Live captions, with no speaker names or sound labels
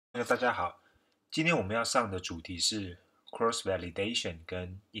大家好，今天我们要上的主题是 cross validation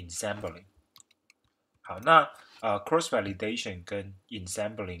跟 ensembling。好，那cross validation 跟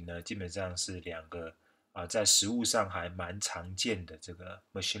ensembling 呢，基本上是两个在实务上还蛮常见的这个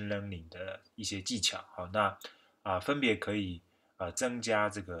machine learning 的一些技巧。好，那分别可以增加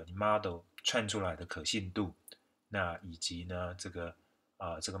这个 model 串出来的可信度，那以及呢这个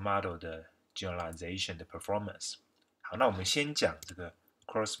model 的 generalization 的 performance。好，那我们先讲这个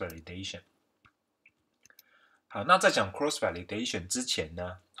cross validation。好，那在讲 cross validation 之前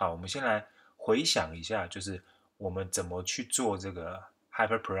呢，好，我们先来回想一下，就是我们怎么去做这个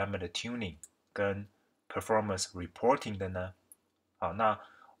hyperparameter tuning 跟 performance reporting 的呢？好，那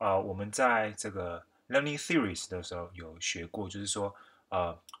我们在这个 learning theories 的时候有学过，就是说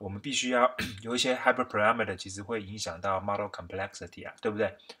我们必须要有一些 hyperparameter 其实会影响到 model complexity 啊，对不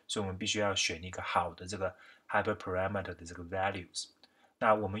对？所以我们必须要选一个好的这个 hyperparameter 的这个 values。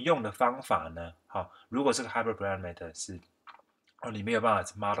那我们用的方法呢？好，如果这个 hyperparameter 是你没有办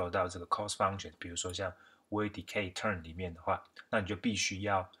法 model 到这个 cost function， 比如说像 weight decay term 里面的话，那你就必须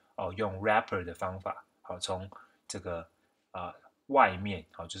要用 wrapper 的方法，好，从这个外面，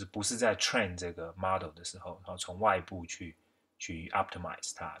好，就是不是在 train 这个 model 的时候，好，从外部去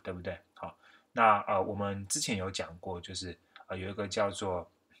optimize 它，对不对？好，那我们之前有讲过，就是有一个叫做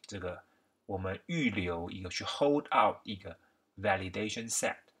这个我们预留一个去 hold out 一个 validation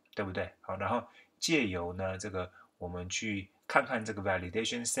set， 对不对？好，然后借由呢这个我们去看看这个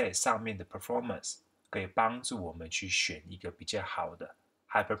validation set 上面的 performance， 可以帮助我们去选一个比较好的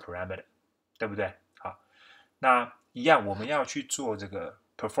hyperparameter， 对不对？好，那一样我们要去做这个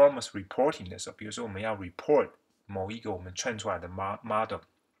performance reporting 的时候，比如说我们要 report 某一个我们 train 出来的 model，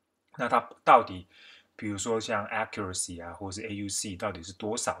 那它到底比如说像 accuracy 啊，或者是 AUC 到底是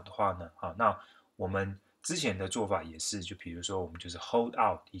多少的话呢？好，那我们之前的做法也是，就比如说我们就是 hold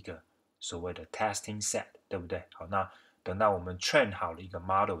out 一个所谓的 testing set， 对不对？好，那等到我们 train 好了一个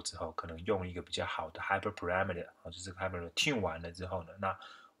model 之后，可能用一个比较好的 hyperparameter， 就是这个 hyperparameter tune 完了之后呢，那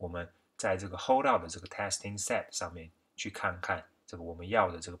我们在这个 hold out 的这个 testing set 上面去看看这个我们要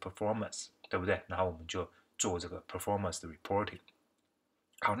的这个 performance， 对不对？然后我们就做这个 performance 的 reporting。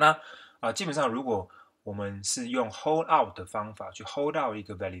好，那基本上如果我们是用 hold out 的方法去 hold out 一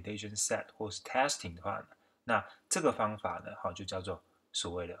个 validation set 或是 testing 的话呢，那这个方法呢，就叫做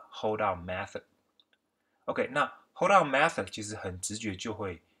所谓的 hold out method。OK， 那 hold out method 其实很直觉就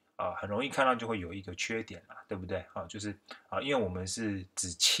会很容易看到就会有一个缺点啦，对不对？就是因为我们是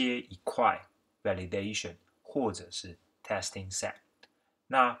只切一块 validation 或者是 testing set，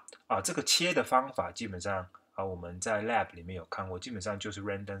 那这个切的方法基本上我们在 lab 里面有看过，基本上就是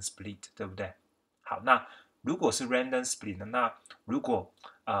random split， 对不对？好，那如果是 random split， 那如果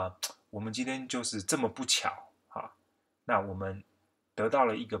我们今天就是这么不巧，那我们得到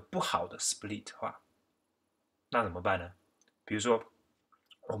了一个不好的 split 的话，那怎么办呢？比如说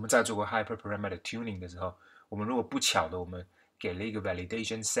我们在做过 hyperparameter tuning 的时候，我们如果不巧的我们给了一个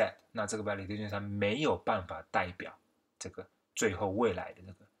validation set， 那这个 validation set 没有办法代表这个最后未来的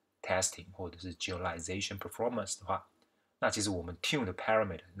这个 testing 或者是 generalization performance 的话，那其实我们 tune 的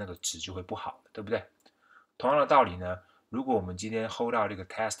parameter 那个值就会不好了，对不对？同样的道理呢，如果我们今天 hold 到这个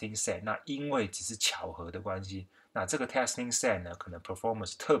testing set， 那因为只是巧合的关系，那这个 testing set 呢可能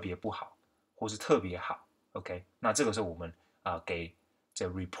performance 特别不好，或是特别好。OK， 那这个时候我们给这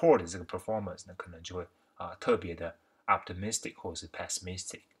report 的这个 performance 呢，可能就会特别的 optimistic 或者是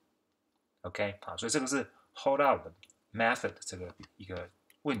pessimistic。OK， 好，所以这个是 hold out 的 method 这个一个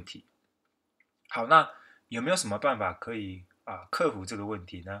问题。好，那有没有什么办法可以克服这个问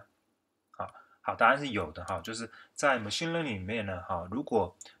题呢？好，答案是有的哈，就是在 machine learning 里面呢，如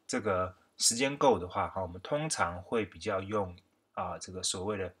果这个时间够的话，我们通常会比较用这个所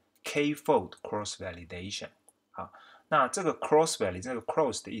谓的 k-fold cross validation。好，那这个 cross validation， 这个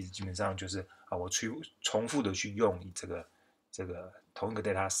cross 的意思基本上就是我去重复的去用这个同一个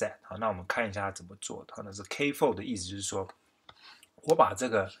data set。好，那我们看一下它怎么做的。那是 k-fold 的意思就是说，我把这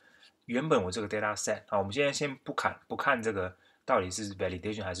个原本我这个 data set， 我们现在先不看这个到底是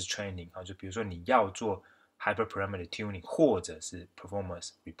validation 还是 training， 就比如说你要做 hyperparameter tuning 或者是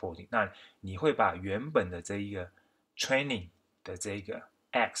performance reporting， 那你会把原本的这一个 training 的这一个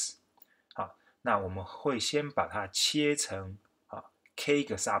x， 好，那我们会先把它切成k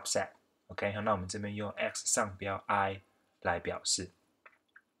个 subset。OK， 那我们这边用 x 上标 i 来表示。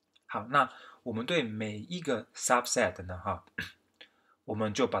好，那我们对每一个 subset 呢，我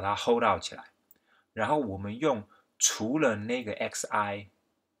们就把它 hold out 起来，然后我们用除了那个 xi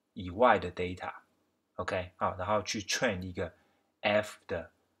以外的 data，OK， 然后去 train 一个 f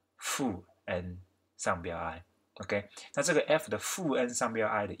的负 n 上标 i。OK， 那这个 f 的负 n 上标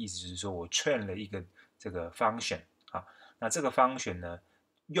i 的意思就是说我 train 了一个这个 function 啊，那这个 function 呢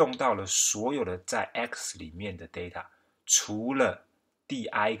用到了所有的在 x 里面的 data， 除了第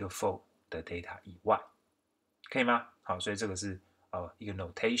i 个 fold 的 data 以外，可以吗？好，所以这个是一个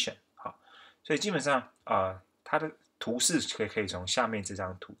notation。好，所以基本上它的图示可以从下面这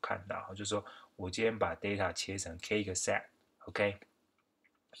张图看到，就是说我今天把 data 切成 k 个 set，OK，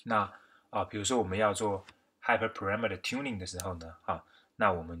 那比如说我们要做 hyperparameter tuning 的时候呢，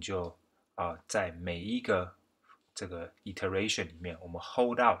那我们就在每一个这个 iteration 里面，我们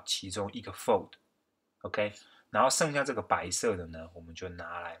hold out 其中一个 fold，OK， 然后剩下这个白色的呢，我们就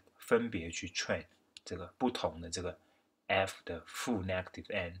拿来分别去 train 这个不同的这个 f 的负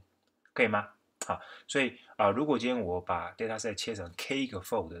negative n， 可以吗？好，所以如果今天我把 dataset 切成 k 个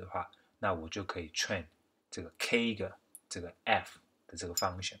fold 的话，那我就可以 train 这个 k 个这个 f 的这个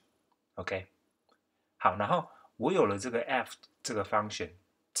function，OK， 好，然后我有了这个 f 这个 function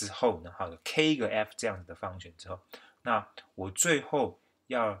之后呢，好 k 个 f 这样子的 function 之后，那我最后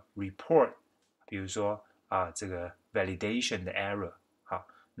要 report， 比如说这个 validation 的 error， 好，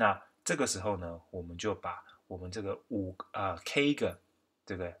那这个时候呢，我们就把我们这个k 个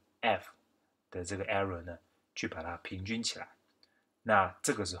这个 f 的这个 error 呢，去把它平均起来。那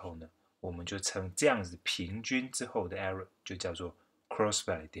这个时候呢，我们就称这样子平均之后的 error 就叫做 cross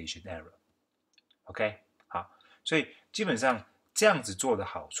validation error。OK， 好，所以基本上这样子做的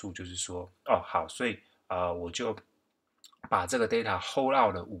好处就是说，好，所以我就把这个 data hold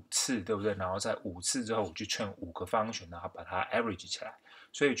out 了5次，对不对？然后在5次之后，我去 train 5个 function， 然后把它 average 起来，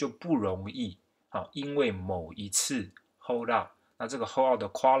所以就不容易因为某一次 hold out， 那这个 hold out 的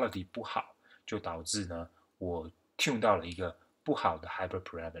quality 不好，就导致呢我 tune 到了一个不好的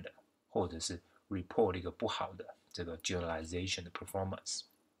hyperparameter， 或者是 report 一个不好的这个 generalization 的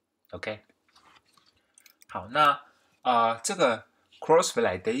performance。OK， 好，那这个 cross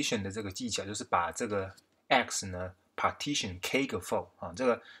validation 的这个技巧就是把这个 x 呢 partition k 个 fold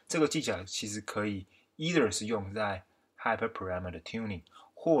这个技巧其实可以 either 是用在 hyperparameter tuning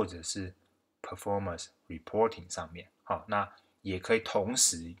或者是 performance reporting 上面，那也可以同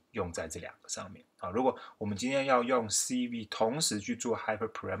时用在这2个上面。如果我们今天要用 CV 同时去做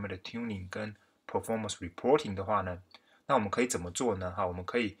hyperparameter tuning 跟 performance reporting 的话呢，那我们可以怎么做呢？我们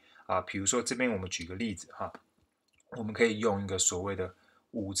可以比如说这边我们举个例子我们可以用一个所谓的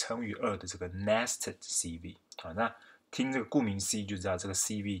5乘以2的这个 nested CV 那听这个顾名思义就知道这个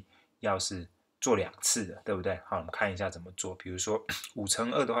CV 要是做2次的，对不对？好，我们看一下怎么做。比如说5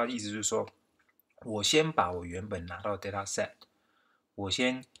乘2的话，意思就是说我先把我原本拿到的 data set， 我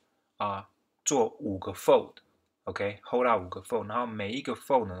先做5个 fold，OK，hold out 5个 fold， 然后每一个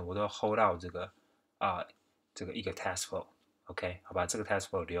fold 呢，我都 hold out 这个一个 test fold，OK， 好，把这个 test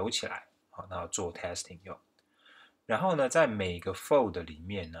fold 留起来，好，然后做 testing 用。然后呢，在每个 fold 里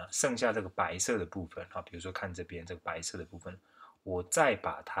面呢，剩下这个白色的部分比如说看这边这个白色的部分，我再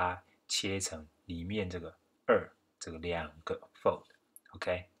把它切成里面这个这个2个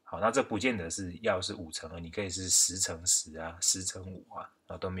fold，OK， 好，那这不见得是要是5乘2，你可以是10乘10啊，10乘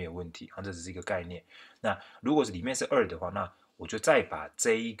5都没有问题，这只是一个概念。那如果是里面是2的话，那我就再把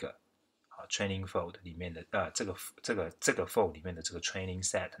这一个training fold 里面的这个 fold 里面的这个 training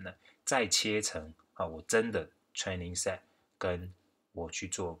set 呢，再切成我真的 training set 跟我去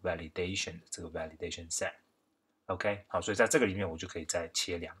做 validation 的这个 validation set。OK， 好，所以在这个里面我就可以再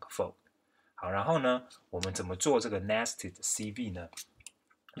切2个 fold。好，然后呢，我们怎么做这个 nested CV 呢？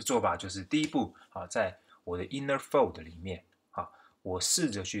做法就是第一步在我的 inner fold 里面我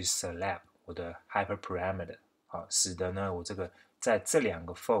试着去 select 我的 hyperparameter， 使得呢我这个在这2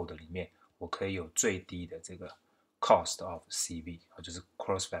个 fold 里面我可以有最低的这个 cost of CV， 就是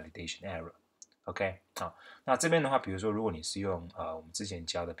cross validation error。OK， 好，那这边的话，比如说如果你是用我们之前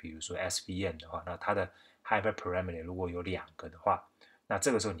教的，比如说 SVM 的话，那它的 hyperparameter 如果有2个的话，那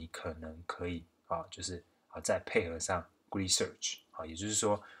这个时候你可能可以就是再配合上 grid search， 也就是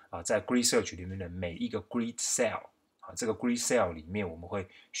说在 grid search 里面的每一个 grid cell， 这个 grid cell 里面我们会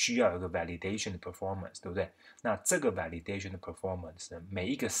需要有一个 validation 的 performance， 对不对？那这个 validation 的 performance 呢，每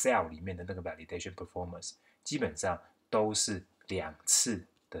一个 cell 里面的那个 validation performance 基本上都是2次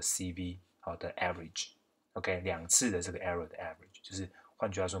的 CV 的 average，OK， 2次的这个 error 的 average， 就是换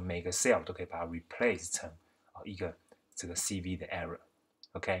句话说，每个 cell 都可以把它 replace 成一个这个 CV 的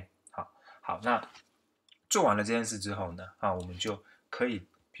error。OK， 好，那做完了这件事之后呢，我们就可以，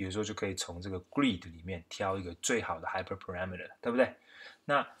比如说就可以从这个 grid 里面挑一个最好的 hyperparameter， 对不对？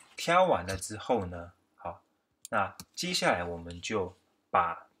那挑完了之后呢，好，那接下来我们就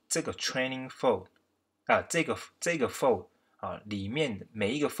把这个 training fold 这个 fold 里面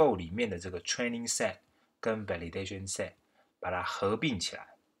每一个 fold 里面的这个 training set 跟 validation set 把它合并起来，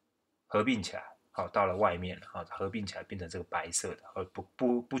好，到了外面了，好，合并起来变成这个白色的，而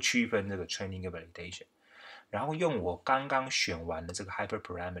不区分这个 training 跟 validation， 然后用我刚刚选完的这个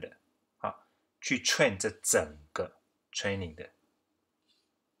hyperparameter， 好，去 train 这整个 training 的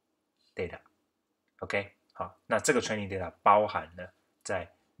data，OK， 好，那这个 training data 包含了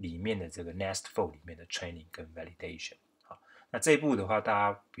在里面的这个 nest fold 里面的 training 跟 validation， 好，那这一步的话，大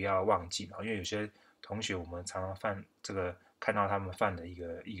家不要忘记，因为有些同学我们常常犯这个。看到他们犯的一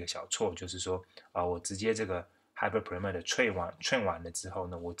个小错，就是说我直接这个 hyperparameter train 完了之后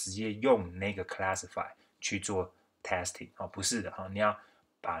呢，我直接用那个 classify 去做 testing 不是的你要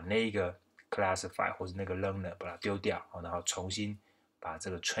把那个 classify 或者那个 learner 把它丢掉然后重新把这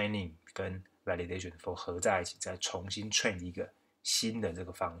个 training 跟 validation for 合在一起，再重新 train 一个新的这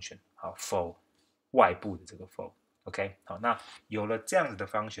个 function for 外部的这个 for，OK， 好，那有了这样子的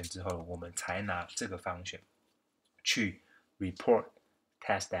function 之后，我们才拿这个 function 去report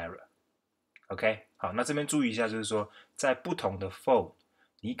test error，OK， 好，那这边注意一下，就是说，在不同的 fold，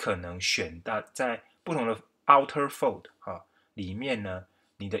 你可能选到在不同的 outer fold 里面呢，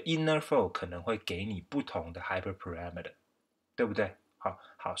你的 inner fold 可能会给你不同的 hyperparameter， 对不对？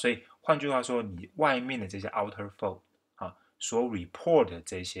好，所以换句话说，你外面的这些 outer fold 所 report 的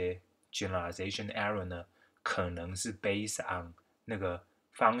这些 generalization error 呢，可能是 based on 那个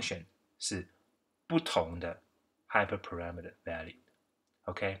function 是不同的hyperparameter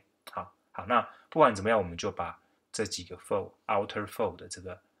value，OK， 好，那不管怎么样，我们就把这几个 outer fold 的这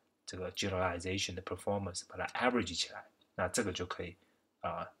个 generalization 的 performance 把它 average 起来，那这个就可以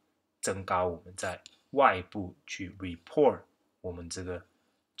增高我们在外部去 report 我们这个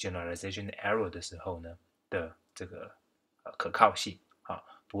generalization error 的时候呢的这个可靠性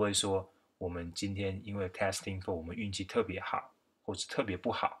不会说我们今天因为 testing for 我们运气特别好，或是特别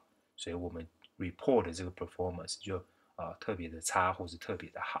不好，所以我们report 的这个 performance 就特别的差或是特别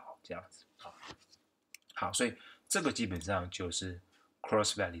的好这样子好，所以这个基本上就是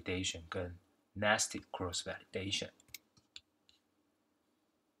cross validation 跟 nested cross validation。